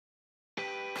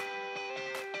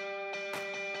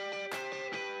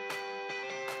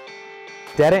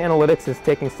Data analytics is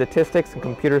taking statistics and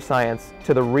computer science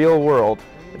to the real world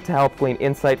to help glean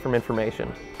insight from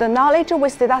information. The knowledge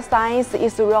with data science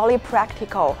is really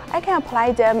practical. I can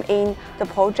apply them in the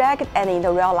project and in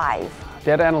the real life.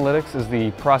 Data analytics is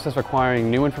the process of acquiring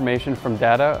new information from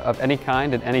data of any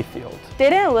kind in any field.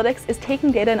 Data analytics is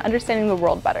taking data and understanding the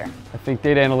world better. I think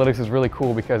data analytics is really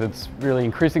cool because it's really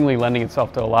increasingly lending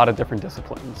itself to a lot of different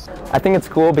disciplines. I think it's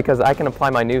cool because I can apply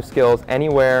my new skills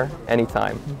anywhere,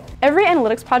 anytime. Every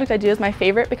analytics project I do is my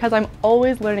favorite because I'm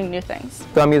always learning new things.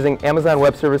 So I'm using Amazon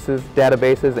Web Services,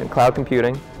 databases, and cloud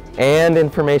computing, and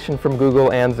information from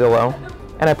Google and Zillow.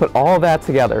 And I put all that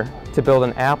together to build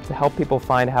an app to help people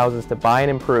find houses to buy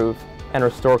and improve and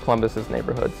restore Columbus's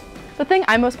neighborhoods. The thing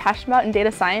I'm most passionate about in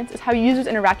data science is how users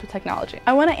interact with technology.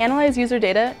 I want to analyze user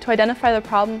data to identify the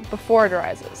problem before it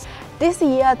arises. This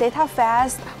year, Data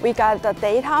Fest, we got the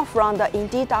data from the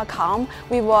Indeed.com.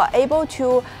 We were able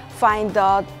to find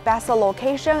the best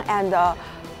location and the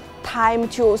time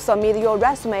to submit your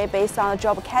resume based on the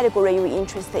job category you're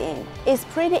interested in. It's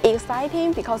pretty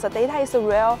exciting because the data is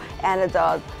real and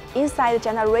the insight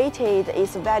generated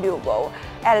is valuable.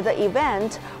 At the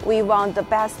event, we want the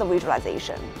best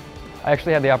visualization. I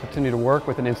actually had the opportunity to work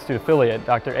with an institute affiliate,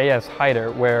 Dr. A.S.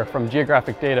 Heider, where from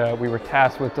geographic data we were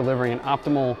tasked with delivering an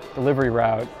optimal delivery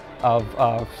route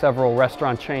of several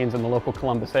restaurant chains in the local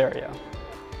Columbus area.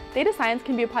 Data science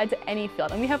can be applied to any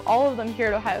field, and we have all of them here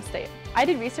at Ohio State. I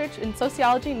did research in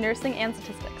sociology, nursing, and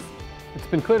statistics. It's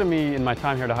been clear to me in my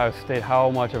time here at Ohio State how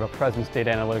much of a presence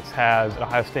data analytics has at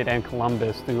Ohio State and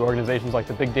Columbus through organizations like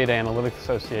the Big Data Analytics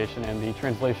Association and the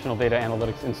Translational Data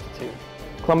Analytics Institute.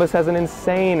 Columbus has an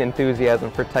insane enthusiasm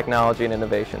for technology and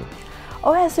innovation.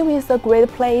 OSU is a great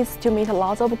place to meet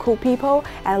lots of cool people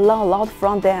and learn a lot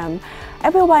from them.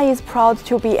 Everyone is proud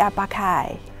to be at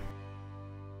Buckeye.